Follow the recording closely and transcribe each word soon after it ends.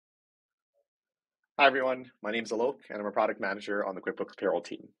Hi everyone, my name is Alok and I'm a product manager on the QuickBooks payroll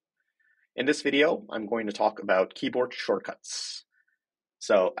team. In this video, I'm going to talk about keyboard shortcuts.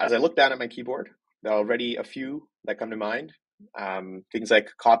 So as I look down at my keyboard, there are already a few that come to mind. Things like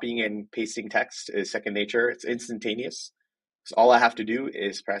copying and pasting text is second nature. It's instantaneous. So all I have to do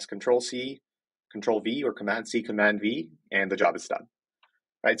is press Control+C, Control+V, or Command+C, Command+V, and the job is done.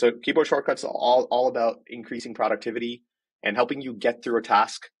 Right? So keyboard shortcuts are all about increasing productivity and helping you get through a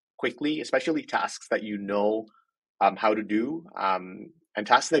task quickly, especially tasks that you know how to do, and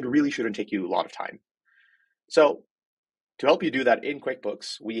tasks that really shouldn't take you a lot of time. So to help you do that in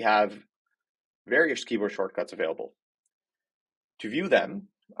QuickBooks, we have various keyboard shortcuts available. To view them,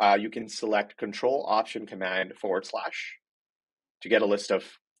 you can select Control+Option+Command/ to get a list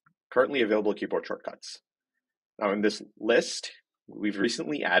of currently available keyboard shortcuts. Now in this list, we've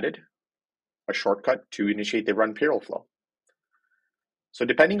recently added a shortcut to initiate the run payroll flow. So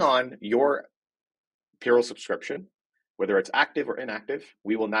depending on your payroll subscription, whether it's active or inactive,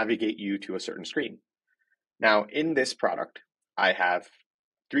 we will navigate you to a certain screen. Now, in this product, I have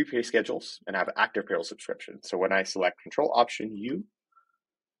 3 pay schedules and I have active payroll subscription. So when I select Control+Option+U,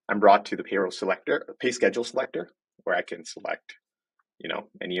 I'm brought to the pay schedule selector, where I can select,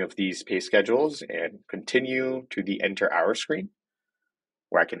 any of these pay schedules and continue to the enter hour screen,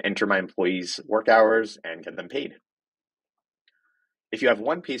 where I can enter my employees' work hours and get them paid. If you have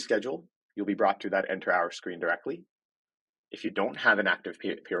one pay schedule, you'll be brought to that enter hour screen directly. If you don't have an active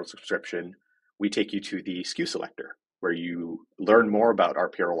payroll subscription, we take you to the SKU selector, where you learn more about our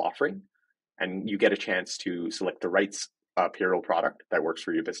payroll offering and you get a chance to select the right payroll product that works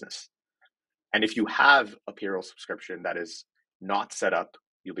for your business. And if you have a payroll subscription that is not set up,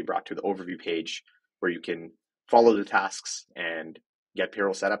 you'll be brought to the overview page where you can follow the tasks and get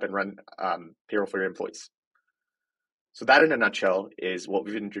payroll set up and run payroll for your employees. So that in a nutshell is what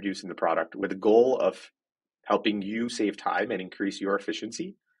we've introduced in the product, with the goal of helping you save time and increase your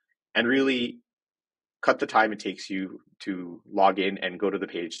efficiency and really cut the time it takes you to log in and go to the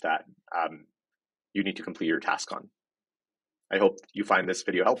page that you need to complete your task on. I hope you find this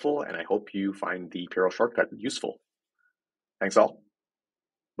video helpful and I hope you find the payroll shortcut useful. Thanks all.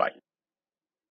 Bye.